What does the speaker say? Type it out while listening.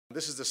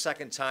This is the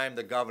second time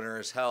the governor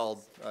has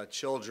held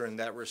children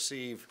that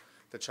receive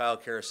the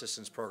Child Care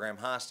Assistance Program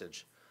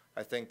hostage.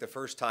 I think the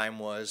first time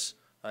was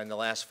in the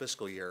last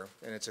fiscal year,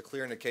 and it's a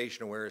clear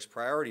indication of where his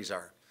priorities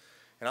are.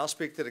 And I'll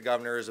speak to the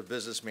governor as a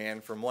businessman,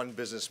 from one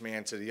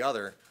businessman to the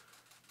other.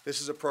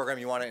 This is a program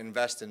you want to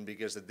invest in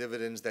because the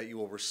dividends that you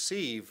will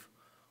receive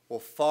will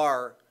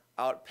far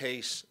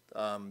outpace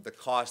the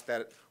cost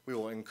that we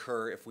will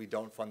incur if we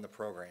don't fund the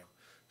program.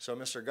 So,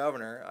 Mr.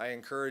 Governor, I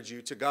encourage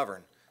you to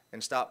govern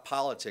and stop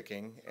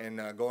politicking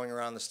and going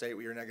around the state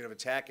with your negative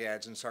attack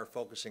ads and start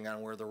focusing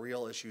on where the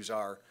real issues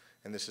are,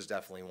 and this is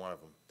definitely one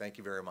of them. Thank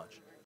you very much.